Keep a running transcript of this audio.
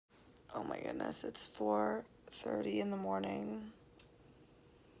Oh my goodness, it's 4:30 in the morning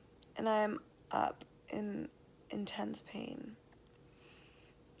and I'm up in intense pain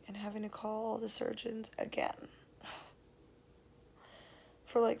and having to call the surgeons again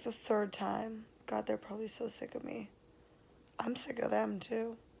for like the third time. God, they're probably so sick of me. I'm sick of them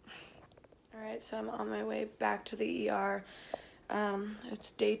too. Alright, so I'm on my way back to the ER.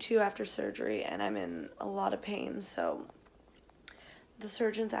 It's day 2 after surgery and I'm in a lot of pain, so the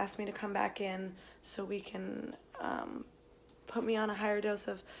surgeons asked me to come back in so we can put me on a higher dose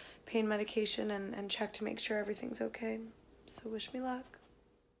of pain medication and check to make sure everything's okay. So wish me luck.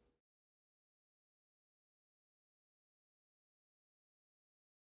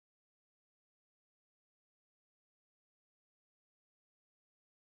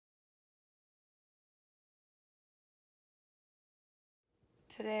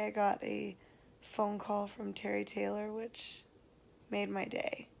 Today I got a phone call from Terry Taylor, which made my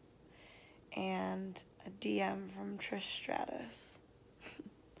day, and a DM from Trish Stratus.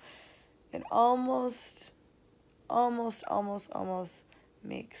 It almost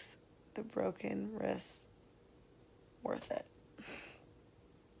makes the broken wrist worth it.